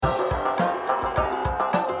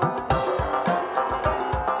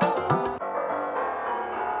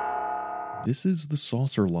This is The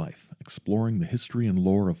Saucer Life, exploring the history and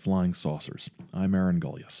lore of flying saucers. I'm Aaron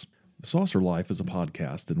Gullius. The Saucer Life is a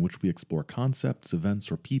podcast in which we explore concepts,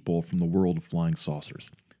 events, or people from the world of flying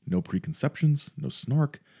saucers. No preconceptions, no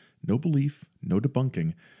snark, no belief, no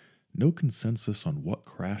debunking, no consensus on what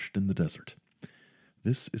crashed in the desert.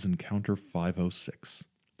 This is Encounter 506,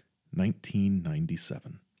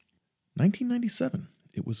 1997. 1997.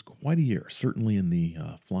 It was quite a year, certainly in the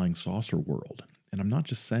flying saucer world. And I'm not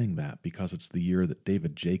just saying that because it's the year that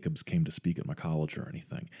David Jacobs came to speak at my college or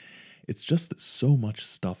anything. It's just that so much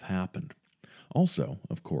stuff happened. Also,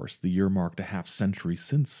 of course, the year marked a half century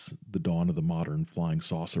since the dawn of the modern flying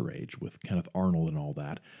saucer age with Kenneth Arnold and all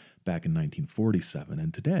that back in 1947.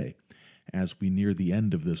 And today, as we near the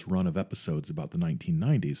end of this run of episodes about the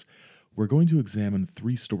 1990s, we're going to examine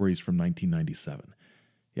 3 stories from 1997.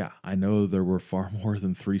 Yeah, I know there were far more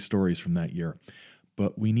than 3 stories from that year,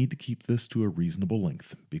 but we need to keep this to a reasonable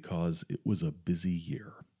length because it was a busy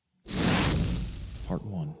year. Part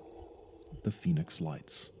 1. The Phoenix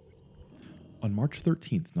Lights. On March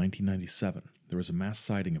 13th, 1997, there was a mass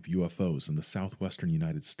sighting of UFOs in the southwestern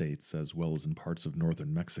United States as well as in parts of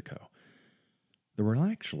northern Mexico. There were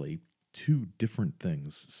actually 2 different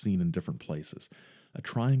things seen in different places. A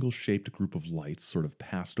triangle-shaped group of lights sort of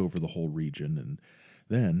passed over the whole region, and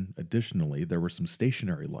then, additionally, there were some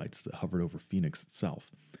stationary lights that hovered over Phoenix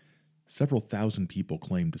itself. Several thousand people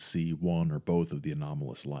claimed to see one or both of the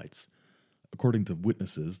anomalous lights. According to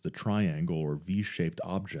witnesses, the triangle or V-shaped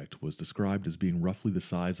object was described as being roughly the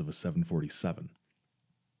size of a 747.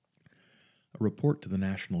 A report to the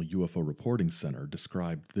National UFO Reporting Center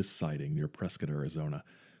described this sighting near Prescott, Arizona,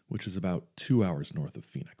 which is about 2 hours north of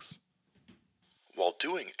Phoenix. While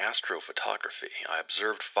doing astrophotography, I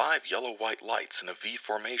observed 5 yellow-white lights in a V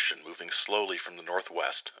formation moving slowly from the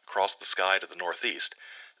northwest, across the sky to the northeast,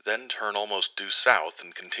 then turn almost due south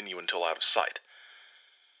and continue until out of sight.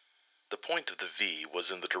 The point of the V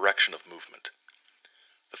was in the direction of movement.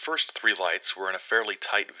 The first 3 lights were in a fairly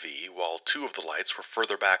tight V, while 2 of the lights were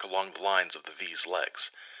further back along the lines of the V's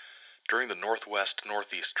legs. During the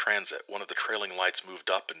northwest-northeast transit, one of the trailing lights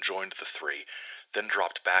moved up and joined the 3, then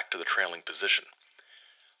dropped back to the trailing position.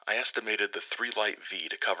 I estimated the 3-light V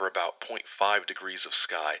to cover about 0.5 degrees of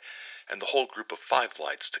sky, and the whole group of 5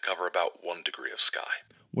 lights to cover about 1 degree of sky.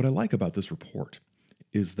 What I like about this report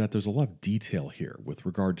is that there's a lot of detail here with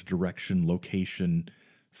regard to direction, location,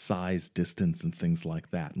 size, distance, and things like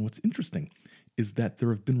that. And what's interesting is that there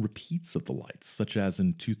have been repeats of the lights, such as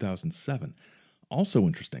in 2007. Also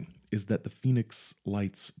interesting is that the Phoenix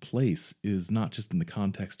Lights place is not just in the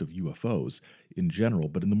context of UFOs in general,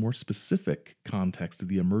 but in the more specific context of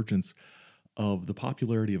the emergence of the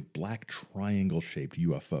popularity of black triangle-shaped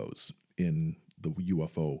UFOs in the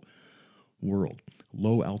UFO world.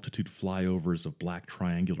 Low-altitude flyovers of black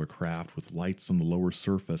triangular craft with lights on the lower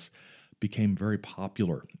surface became very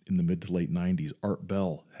popular in the mid to late 90s. Art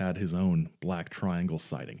Bell had his own black triangle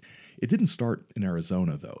sighting. It didn't start in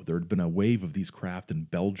Arizona, though. There had been a wave of these craft in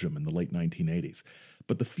Belgium in the late 1980s.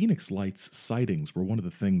 But the Phoenix Lights sightings were one of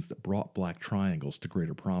the things that brought black triangles to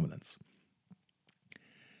greater prominence.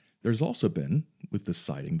 There's also been, with this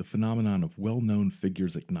sighting, the phenomenon of well-known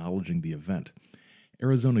figures acknowledging the event.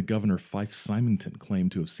 Arizona Governor Fife Symington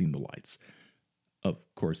claimed to have seen the lights. Of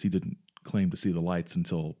course, he didn't claim to see the lights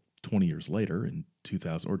until 20 years later, in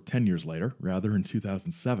 2000, or 10 years later, rather, in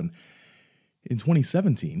 2007. In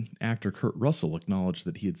 2017, actor Kurt Russell acknowledged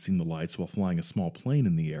that he had seen the lights while flying a small plane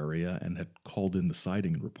in the area and had called in the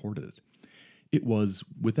sighting and reported it. It was,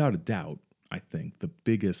 without a doubt, I think, the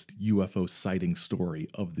biggest UFO sighting story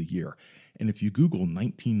of the year. And if you Google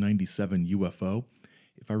 1997 UFO,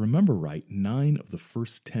 if I remember right, 9 of the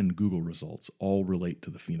first 10 Google results all relate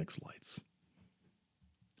to the Phoenix Lights.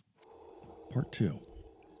 Part 2.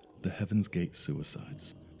 The Heaven's Gate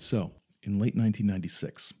Suicides. So, in late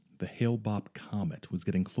 1996, the Hale-Bopp comet was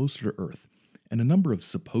getting closer to Earth, and a number of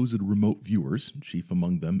supposed remote viewers, chief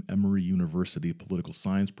among them Emory University political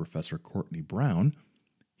science professor Courtney Brown,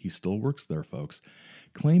 he still works there, folks,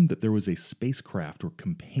 claimed that there was a spacecraft or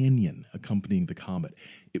companion accompanying the comet.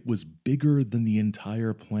 It was bigger than the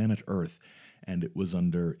entire planet Earth, and it was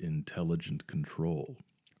under intelligent control.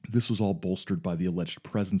 This was all bolstered by the alleged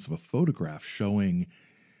presence of a photograph showing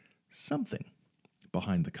something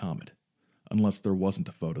behind the comet. Unless there wasn't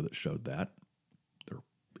a photo that showed that. There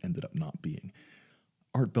ended up not being.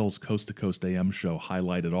 Art Bell's Coast to Coast AM show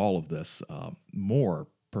highlighted all of this, more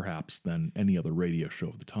perhaps than any other radio show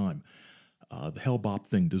of the time. The Hale-Bopp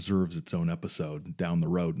thing deserves its own episode down the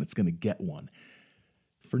road, and it's going to get one.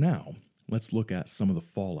 For now, let's look at some of the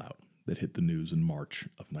fallout that hit the news in March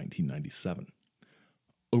of 1997.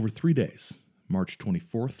 Over 3 days, March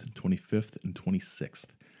 24th, 25th, and 26th,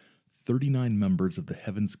 39 members of the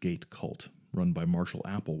Heaven's Gate cult, run by Marshall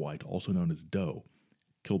Applewhite, also known as Doe,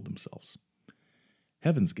 killed themselves.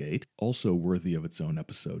 Heaven's Gate, also worthy of its own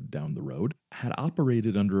episode down the road, had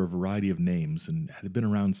operated under a variety of names and had been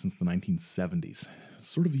around since the 1970s.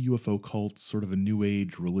 Sort of a UFO cult, sort of a New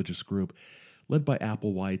Age religious group, led by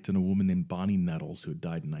Applewhite and a woman named Bonnie Nettles, who had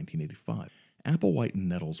died in 1985. Applewhite and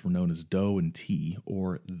Nettles were known as Doe and T,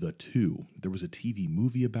 or The Two. There was a TV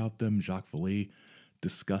movie about them. Jacques Vallée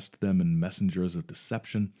discussed them in Messengers of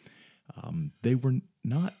Deception. They were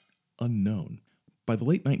not unknown. By the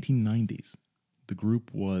late 1990s, the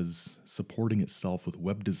group was supporting itself with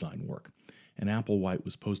web design work, and Applewhite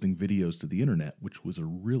was posting videos to the internet, which was a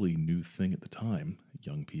really new thing at the time,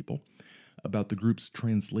 young people, about the group's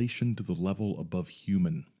translation to the level above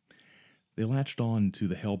human. They latched on to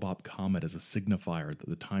the Hale-Bopp comet as a signifier that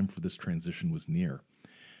the time for this transition was near.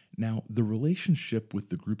 Now, the relationship with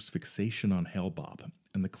the group's fixation on Hale-Bopp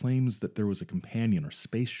and the claims that there was a companion or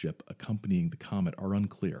spaceship accompanying the comet are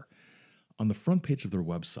unclear. On the front page of their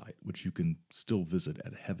website, which you can still visit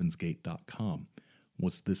at heavensgate.com,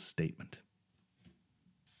 was this statement.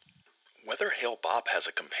 Whether Hale-Bopp has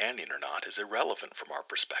a companion or not is irrelevant from our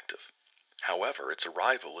perspective. However, its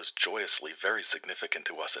arrival is joyously very significant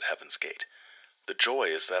to us at Heaven's Gate. The joy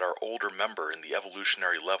is that our older member in the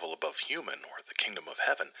evolutionary level above human, or the kingdom of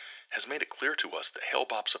heaven, has made it clear to us that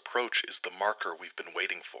Hale-Bopp's approach is the marker we've been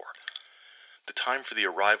waiting for. The time for the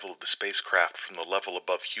arrival of the spacecraft from the level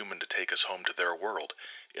above human to take us home to their world,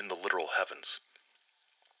 in the literal heavens.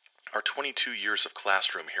 Our 22 years of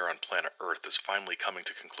classroom here on planet Earth is finally coming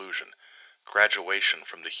to conclusion. Graduation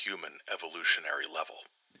from the human evolutionary level.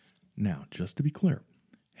 Now, just to be clear,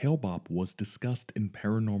 Hale-Bopp was discussed in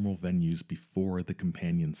paranormal venues before the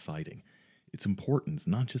companion sighting. Its importance,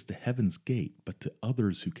 not just to Heaven's Gate, but to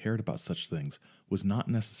others who cared about such things, was not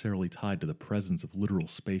necessarily tied to the presence of literal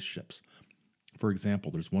spaceships. For example,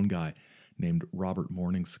 there's one guy named Robert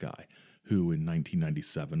Morningsky, who in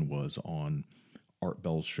 1997 was on Art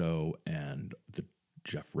Bell's show and the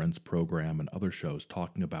Jeff Rentz program and other shows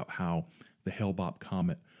talking about how the Hale-Bopp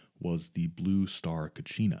comet was the blue star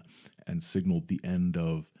Kachina and signaled the end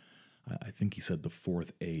of, I think he said, the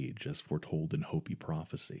fourth age, as foretold in Hopi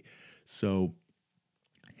prophecy. So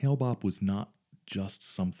Hale-Bopp was not just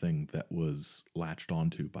something that was latched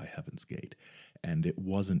onto by Heaven's Gate, and it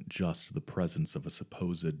wasn't just the presence of a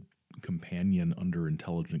supposed companion under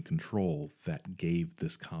intelligent control that gave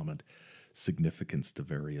this comet significance to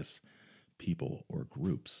various people or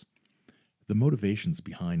groups. The motivations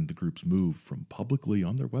behind the group's move from publicly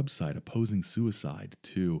on their website opposing suicide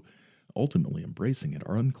to ultimately embracing it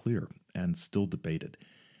are unclear and still debated.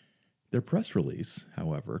 Their press release,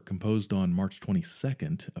 however, composed on March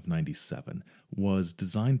 22nd of 97, was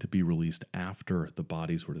designed to be released after the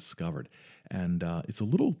bodies were discovered. And it's a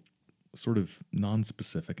little sort of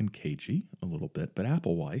non-specific and cagey a little bit, but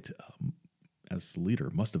Applewhite, as the leader,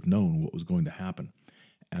 must have known what was going to happen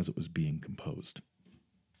as it was being composed.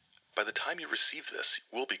 By the time you receive this,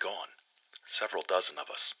 we'll be gone. Several dozen of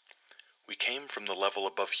us. We came from the level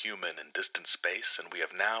above human in distant space, and we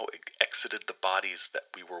have now exited the bodies that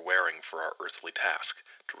we were wearing for our earthly task,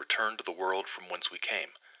 to return to the world from whence we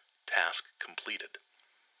came. Task completed.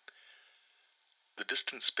 The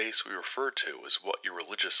distant space we refer to is what your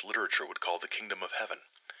religious literature would call the kingdom of heaven,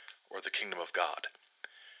 or the kingdom of God.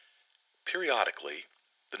 Periodically,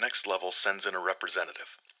 the next level sends in a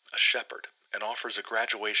representative, a shepherd, and offers a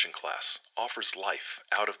graduation class, offers life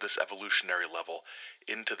out of this evolutionary level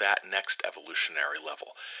into that next evolutionary level,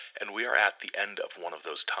 and we are at the end of one of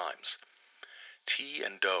those times. T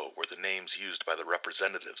and Doe were the names used by the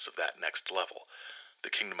representatives of that next level, the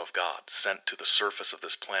kingdom of God, sent to the surface of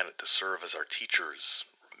this planet to serve as our teachers,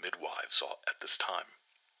 midwives at this time.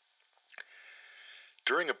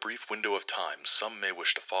 During a brief window of time, some may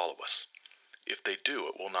wish to follow us. If they do,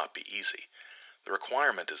 it will not be easy. The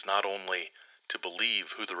requirement is not only to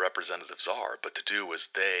believe who the representatives are, but to do as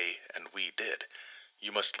they and we did.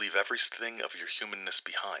 You must leave everything of your humanness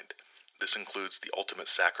behind. This includes the ultimate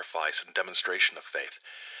sacrifice and demonstration of faith,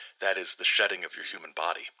 that is, the shedding of your human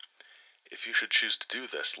body. If you should choose to do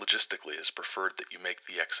this, logistically it is preferred that you make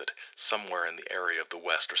the exit somewhere in the area of the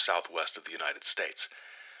west or southwest of the United States.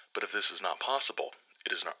 But if this is not possible,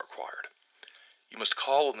 it is not required. You must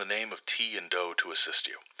call on the name of T and Doe to assist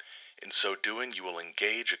you. In so doing, you will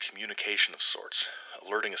engage a communication of sorts,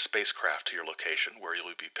 alerting a spacecraft to your location, where you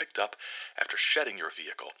will be picked up after shedding your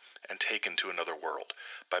vehicle and taken to another world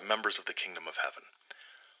by members of the kingdom of heaven.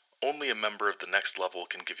 Only a member of the next level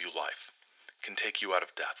can give you life, can take you out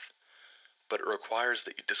of death, but it requires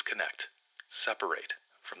that you disconnect, separate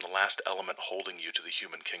from the last element holding you to the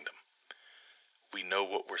human kingdom. We know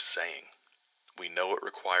what we're saying. We know it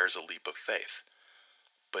requires a leap of faith.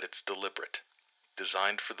 But it's deliberate,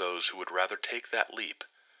 designed for those who would rather take that leap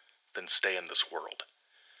than stay in this world.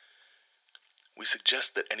 We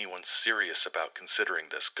suggest that anyone serious about considering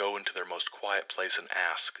this go into their most quiet place and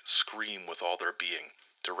ask, scream with all their being,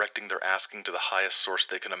 directing their asking to the highest source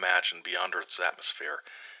they can imagine beyond Earth's atmosphere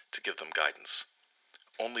to give them guidance.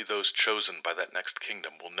 Only those chosen by that next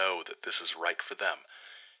kingdom will know that this is right for them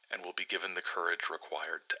and will be given the courage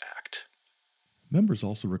required to act. Members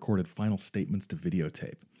also recorded final statements to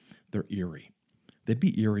videotape. They're eerie. They'd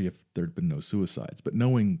be eerie if there'd been no suicides, but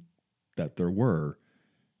knowing that there were,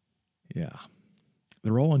 yeah.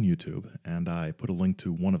 They're all on YouTube, and I put a link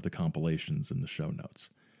to one of the compilations in the show notes.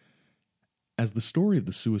 As the story of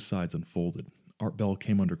the suicides unfolded, Art Bell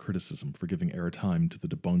came under criticism for giving airtime to the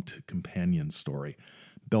debunked companion story.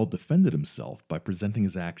 Bell defended himself by presenting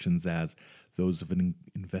his actions as those of an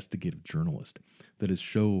investigative journalist, that his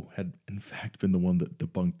show had in fact been the one that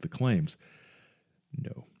debunked the claims.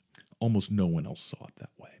 No, almost no one else saw it that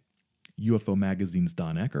way. UFO Magazine's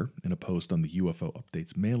Don Ecker, in a post on the UFO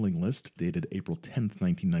Updates mailing list dated April 10,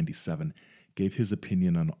 1997, gave his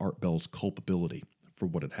opinion on Art Bell's culpability for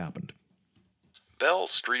what had happened. Bell,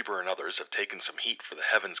 Strieber, and others have taken some heat for the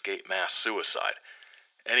Heaven's Gate mass suicide.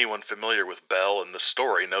 Anyone familiar with Bell and the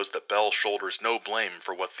story knows that Bell shoulders no blame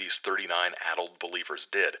for what these 39 addled believers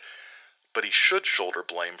did, but he should shoulder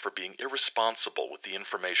blame for being irresponsible with the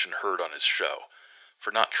information heard on his show,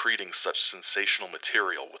 for not treating such sensational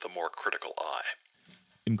material with a more critical eye.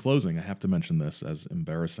 In closing, I have to mention this, as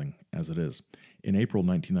embarrassing as it is. In April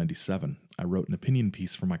 1997, I wrote an opinion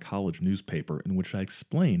piece for my college newspaper in which I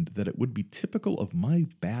explained that it would be typical of my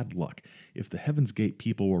bad luck if the Heaven's Gate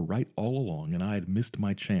people were right all along and I had missed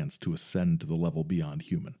my chance to ascend to the level beyond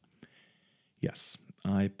human. Yes,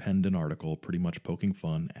 I penned an article pretty much poking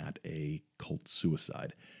fun at a cult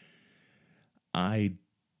suicide. I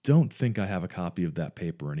don't think I have a copy of that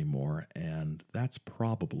paper anymore, and that's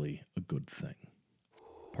probably a good thing.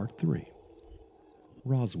 Part 3.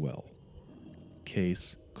 Roswell.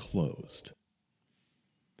 Case closed.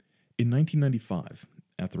 In 1995,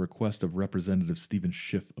 at the request of Representative Stephen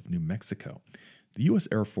Schiff of New Mexico, the U.S.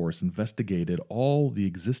 Air Force investigated all the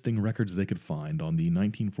existing records they could find on the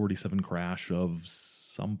 1947 crash of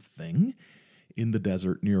something in the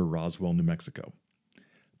desert near Roswell, New Mexico.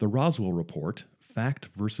 The Roswell Report, Fact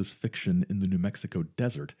versus Fiction in the New Mexico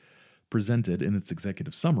Desert, presented in its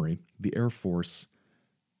executive summary the Air Force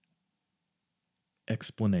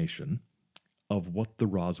explanation of what the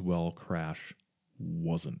Roswell crash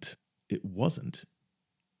wasn't. It wasn't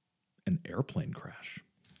an airplane crash.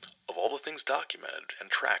 Of all the things documented and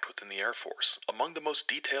tracked within the Air Force, among the most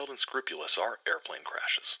detailed and scrupulous are airplane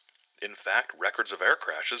crashes. In fact, records of air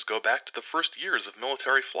crashes go back to the first years of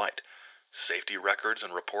military flight. Safety records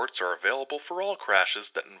and reports are available for all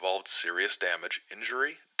crashes that involved serious damage,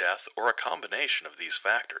 injury, death, or a combination of these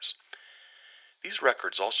factors. These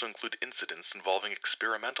records also include incidents involving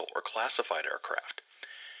experimental or classified aircraft.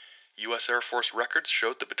 U.S. Air Force records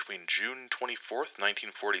showed that between June 24,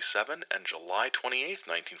 1947 and July 28,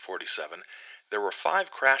 1947, there were 5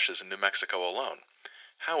 crashes in New Mexico alone.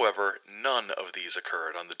 However, none of these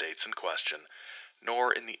occurred on the dates in question,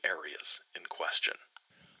 nor in the areas in question.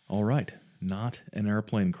 All right, not an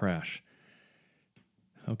airplane crash.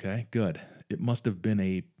 Okay, good. It must have been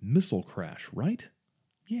a missile crash, right?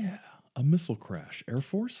 Yeah, a missile crash. Air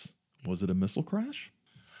Force? Was it a missile crash?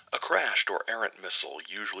 A crashed or errant missile,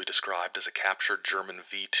 usually described as a captured German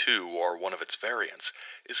V-2 or one of its variants,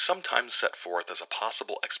 is sometimes set forth as a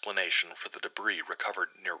possible explanation for the debris recovered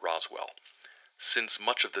near Roswell. Since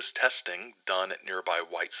much of this testing, done at nearby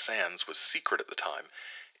White Sands, was secret at the time,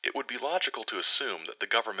 it would be logical to assume that the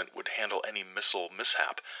government would handle any missile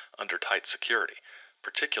mishap under tight security,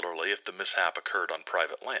 particularly if the mishap occurred on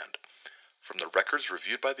private land. From the records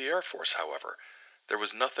reviewed by the Air Force, however, there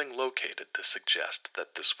was nothing located to suggest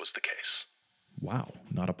that this was the case. Wow,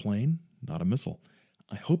 not a plane, not a missile.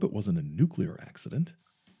 I hope it wasn't a nuclear accident.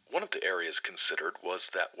 One of the areas considered was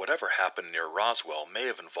that whatever happened near Roswell may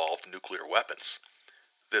have involved nuclear weapons.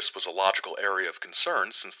 This was a logical area of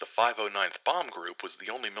concern since the 509th Bomb Group was the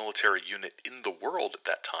only military unit in the world at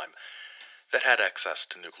that time that had access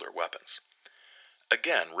to nuclear weapons.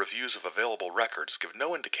 Again, reviews of available records give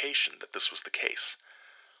no indication that this was the case.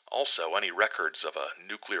 Also, any records of a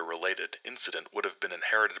nuclear-related incident would have been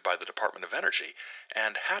inherited by the Department of Energy,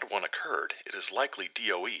 and had one occurred, it is likely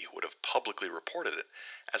DOE would have publicly reported it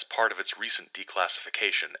as part of its recent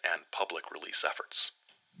declassification and public release efforts.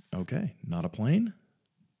 Okay, not a plane,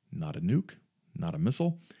 not a nuke, not a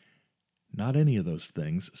missile, Not any of those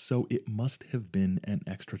things, so it must have been an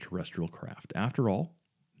extraterrestrial craft. After all,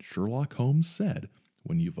 Sherlock Holmes said,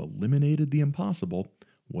 when you've eliminated the impossible,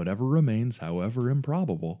 whatever remains, however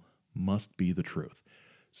improbable, must be the truth.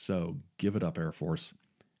 So give it up, Air Force.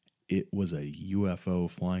 It was a UFO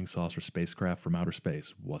flying saucer spacecraft from outer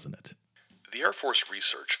space, wasn't it? The Air Force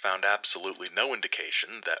research found absolutely no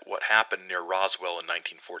indication that what happened near Roswell in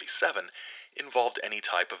 1947 involved any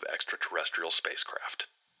type of extraterrestrial spacecraft.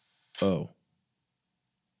 Oh.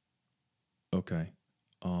 Okay.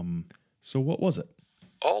 So what was it?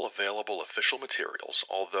 All available official materials,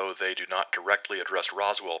 although they do not directly address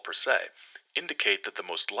Roswell per se, indicate that the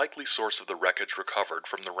most likely source of the wreckage recovered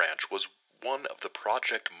from the ranch was one of the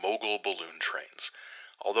Project Mogul balloon trains.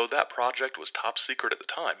 Although that project was top secret at the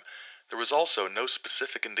time, there was also no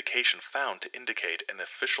specific indication found to indicate an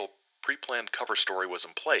official pre-planned cover story was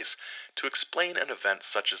in place to explain an event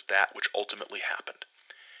such as that which ultimately happened.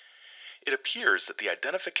 It appears that the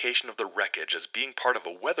identification of the wreckage as being part of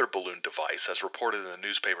a weather balloon device, as reported in the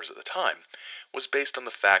newspapers at the time, was based on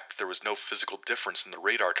the fact that there was no physical difference in the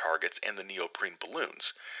radar targets and the neoprene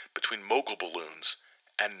balloons between mogul balloons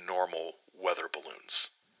and normal weather balloons.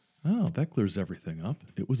 Oh, that clears everything up.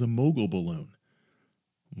 It was a mogul balloon.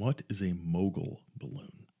 What is a mogul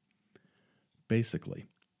balloon? Basically,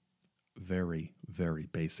 very, very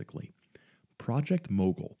basically, Project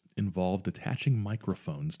Mogul involved attaching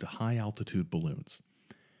microphones to high-altitude balloons.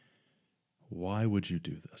 Why would you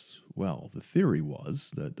do this? Well, the theory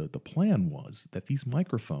was, the plan was, that these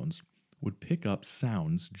microphones would pick up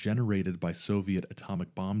sounds generated by Soviet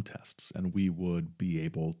atomic bomb tests, and we would be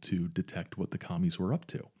able to detect what the commies were up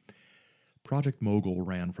to. Project Mogul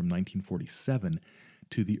ran from 1947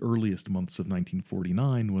 to the earliest months of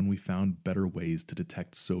 1949 when we found better ways to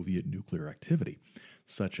detect Soviet nuclear activity,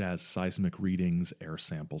 such as seismic readings, air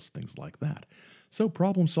samples, things like that. So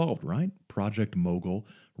problem solved, right? Project Mogul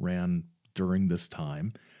ran during this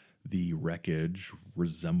time. The wreckage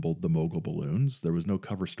resembled the mogul balloons. There was no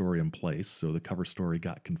cover story in place, so the cover story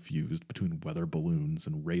got confused between weather balloons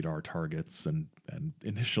and radar targets and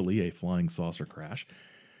initially a flying saucer crash.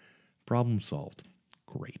 Problem solved.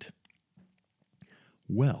 Great.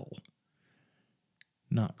 Well,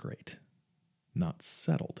 not great. Not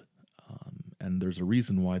settled. And there's a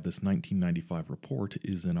reason why this 1995 report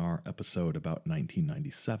is in our episode about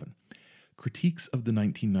 1997. Critiques of the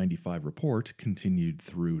 1995 report continued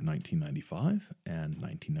through 1995 and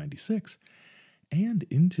 1996 and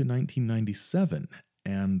into 1997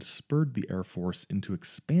 and spurred the Air Force into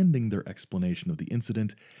expanding their explanation of the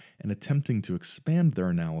incident and attempting to expand their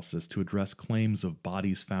analysis to address claims of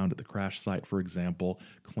bodies found at the crash site, for example,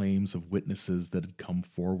 claims of witnesses that had come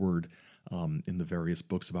forward in the various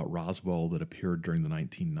books about Roswell that appeared during the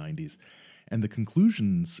 1990s. And the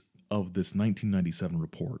conclusions of this 1997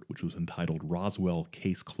 report, which was entitled Roswell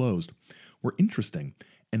Case Closed, were interesting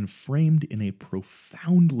and framed in a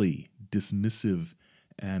profoundly dismissive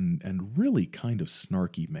and really kind of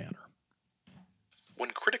snarky manner.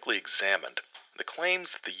 When critically examined, the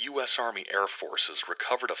claims that the U.S. Army Air Forces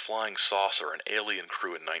recovered a flying saucer and alien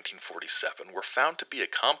crew in 1947 were found to be a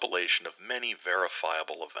compilation of many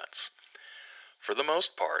verifiable events. For the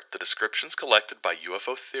most part, the descriptions collected by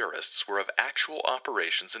UFO theorists were of actual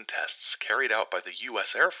operations and tests carried out by the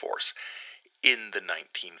U.S. Air Force in the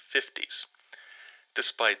 1950s.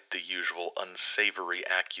 Despite the usual unsavory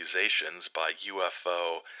accusations by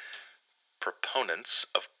UFO proponents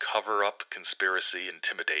of cover-up, conspiracy,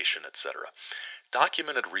 intimidation, etc.,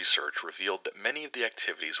 documented research revealed that many of the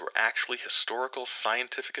activities were actually historical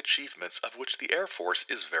scientific achievements of which the Air Force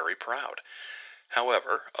is very proud.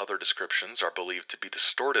 However, other descriptions are believed to be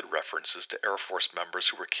distorted references to Air Force members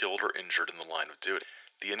who were killed or injured in the line of duty.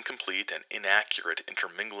 The incomplete and inaccurate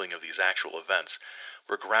intermingling of these actual events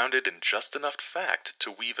were grounded in just enough fact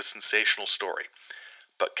to weave a sensational story,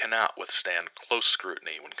 but cannot withstand close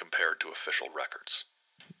scrutiny when compared to official records.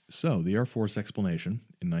 So, the Air Force explanation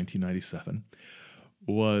in 1997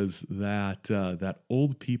 was that that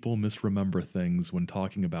old people misremember things when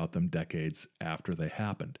talking about them decades after they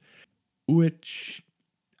happened. Which,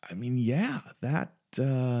 I mean, yeah, that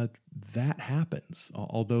happens.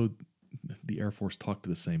 Although the Air Force talked to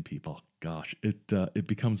the same people, gosh, it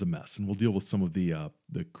becomes a mess, and we'll deal with some of the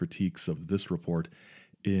critiques of this report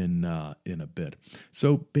in a bit.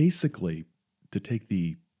 So basically, to take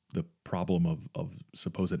the problem of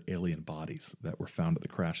supposed alien bodies that were found at the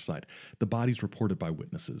crash site, the bodies reported by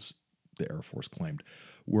witnesses, the Air Force claimed,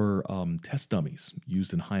 were test dummies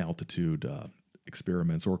used in high altitude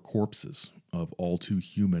experiments or corpses of all too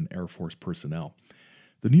human Air Force personnel.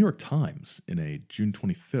 The New York Times, in a June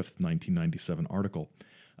 25th, 1997 article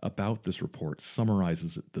about this report,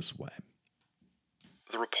 summarizes it this way.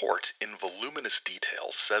 The report, in voluminous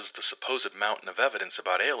detail, says the supposed mountain of evidence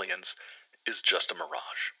about aliens is just a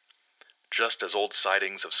mirage. Just as old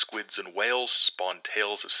sightings of squids and whales spawned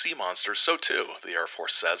tales of sea monsters, so too, the Air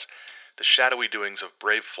Force says, the shadowy doings of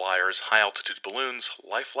brave flyers, high-altitude balloons,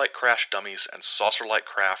 lifelike crash dummies, and saucer-like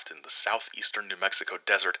craft in the southeastern New Mexico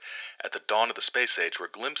desert at the dawn of the space age were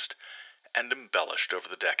glimpsed and embellished over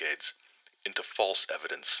the decades into false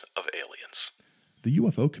evidence of aliens. The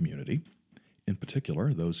UFO community, in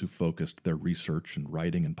particular those who focused their research and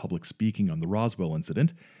writing and public speaking on the Roswell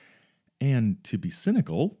incident, and to be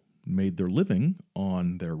cynical, made their living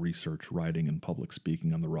on their research, writing, and public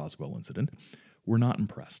speaking on the Roswell incident, were not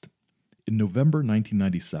impressed. In November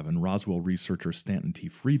 1997, Roswell researcher Stanton T.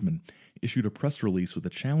 Friedman issued a press release with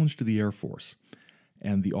a challenge to the Air Force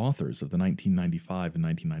and the authors of the 1995 and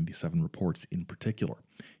 1997 reports in particular.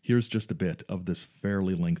 Here's just a bit of this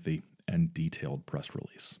fairly lengthy and detailed press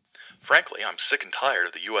release. Frankly, I'm sick and tired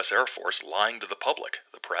of the U.S. Air Force lying to the public,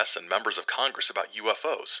 the press, and members of Congress about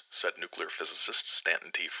UFOs, said nuclear physicist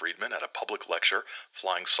Stanton T. Friedman at a public lecture,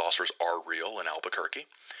 Flying Saucers Are Real, in Albuquerque.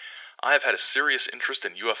 I have had a serious interest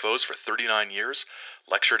in UFOs for 39 years,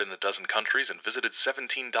 lectured in a dozen countries, and visited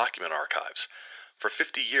 17 document archives. For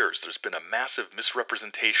 50 years, there's been a massive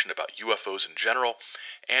misrepresentation about UFOs in general,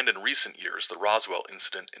 and in recent years, the Roswell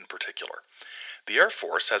incident in particular. The Air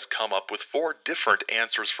Force has come up with 4 different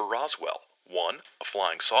answers for Roswell. 1, a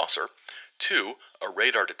flying saucer. 2, a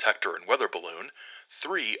radar detector and weather balloon.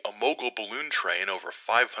 3, a mogul balloon train over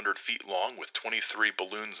 500 feet long with 23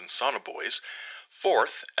 balloons and sonobuoys.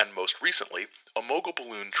 4th, and most recently, a mogul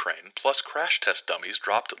balloon train plus crash test dummies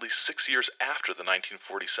dropped at least 6 years after the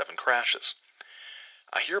 1947 crashes.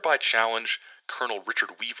 I hereby challenge Colonel Richard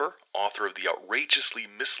Weaver, author of the outrageously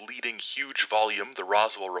misleading huge volume The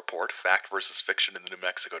Roswell Report, Fact versus Fiction in the New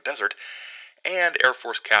Mexico Desert, and Air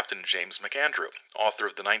Force Captain James McAndrew, author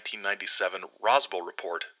of the 1997 Roswell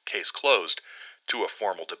Report, Case Closed, to a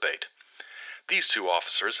formal debate. These 2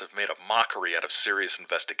 officers have made a mockery out of serious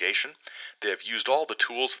investigation. They have used all the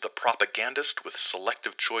tools of the propagandist with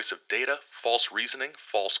selective choice of data, false reasoning,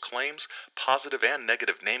 false claims, positive and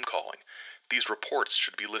negative name-calling. These reports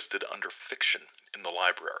should be listed under fiction in the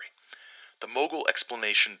library. The mogul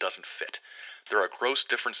explanation doesn't fit. There are gross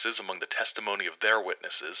differences among the testimony of their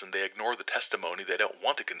witnesses, and they ignore the testimony they don't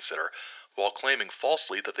want to consider, while claiming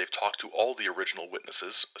falsely that they've talked to all the original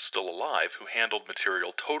witnesses still alive who handled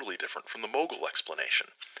material totally different from the mogul explanation.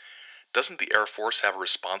 Doesn't the Air Force have a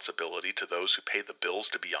responsibility to those who pay the bills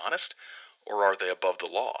to be honest, or are they above the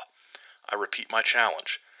law? I repeat my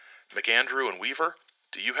challenge. McAndrew and Weaver,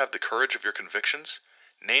 do you have the courage of your convictions?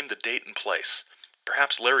 Name the date and place.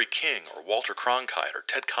 Perhaps Larry King or Walter Cronkite or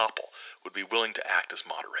Ted Koppel would be willing to act as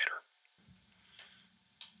moderator.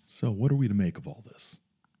 So what are we to make of all this?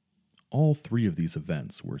 All 3 of these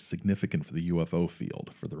events were significant for the UFO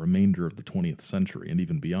field for the remainder of the 20th century and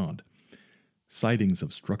even beyond. Sightings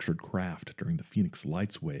of structured craft during the Phoenix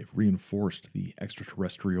Lights wave reinforced the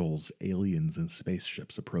extraterrestrials, aliens, and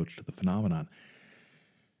spaceships' approach to the phenomenon,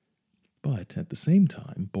 but at the same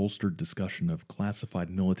time bolstered discussion of classified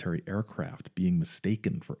military aircraft being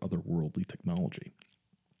mistaken for otherworldly technology.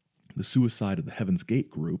 The suicide of the Heaven's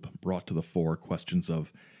Gate group brought to the fore questions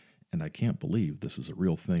of, and I can't believe this is a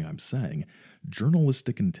real thing I'm saying,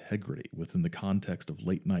 journalistic integrity within the context of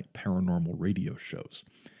late-night paranormal radio shows.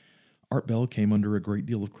 Art Bell came under a great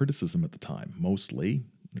deal of criticism at the time, mostly,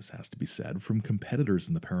 this has to be said, from competitors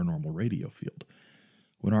in the paranormal radio field.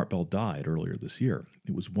 When Art Bell died earlier this year,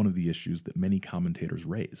 it was one of the issues that many commentators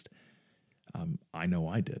raised. I know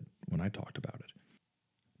I did when I talked about it.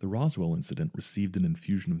 The Roswell incident received an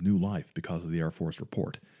infusion of new life because of the Air Force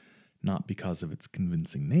report, not because of its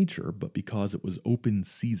convincing nature, but because it was open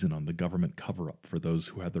season on the government cover-up for those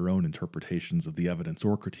who had their own interpretations of the evidence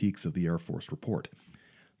or critiques of the Air Force report.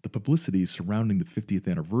 The publicity surrounding the 50th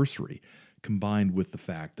anniversary, combined with the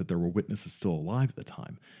fact that there were witnesses still alive at the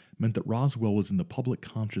time, meant that Roswell was in the public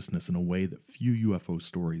consciousness in a way that few UFO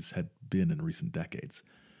stories had been in recent decades.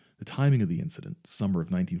 The timing of the incident, summer of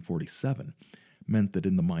 1947, meant that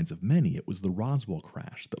in the minds of many it was the Roswell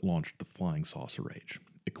crash that launched the flying saucer age,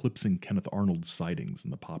 eclipsing Kenneth Arnold's sightings in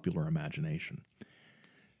the popular imagination.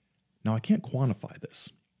 Now, I can't quantify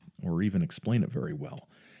this, or even explain it very well,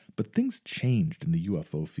 but things changed in the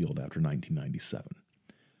UFO field after 1997.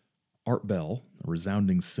 Art Bell, a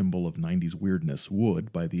resounding symbol of 90s weirdness,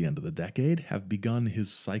 would, by the end of the decade, have begun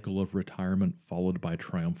his cycle of retirement followed by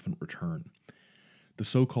triumphant return. The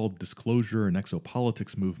so-called disclosure and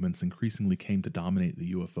exopolitics movements increasingly came to dominate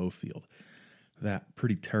the UFO field. That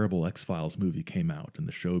pretty terrible X-Files movie came out, and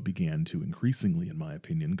the show began to increasingly, in my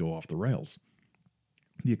opinion, go off the rails.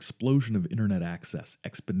 The explosion of internet access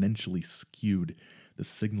exponentially skewed the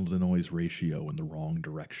signal-to-noise ratio in the wrong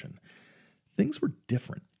direction. Things were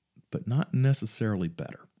different, but not necessarily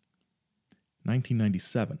better.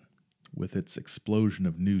 1997, with its explosion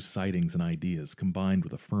of new sightings and ideas combined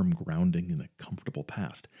with a firm grounding in a comfortable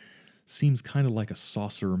past, seems kind of like a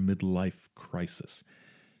saucer midlife crisis,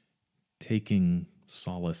 taking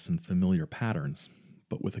solace in familiar patterns,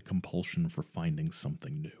 but with a compulsion for finding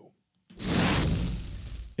something new.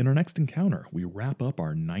 In our next encounter, we wrap up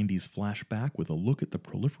our 90s flashback with a look at the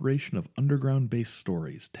proliferation of underground-based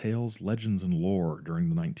stories, tales, legends, and lore during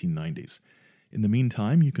the 1990s. In the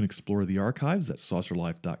meantime, you can explore the archives at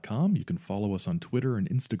saucerlife.com. You can follow us on Twitter and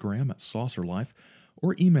Instagram at saucerlife,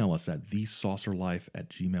 or email us at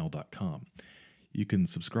thesaucerlife@gmail.com. You can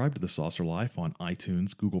subscribe to The Saucer Life on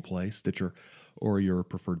iTunes, Google Play, Stitcher, or your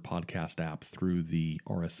preferred podcast app through the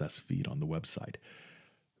RSS feed on the website.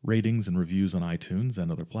 Ratings and reviews on iTunes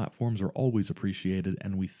and other platforms are always appreciated,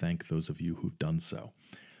 and we thank those of you who've done so.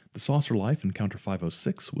 The Saucer Life Encounter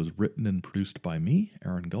 506 was written and produced by me,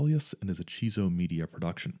 Aaron Gullius, and is a Chizo Media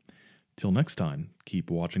production. Till next time, keep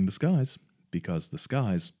watching the skies, because the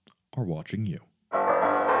skies are watching you.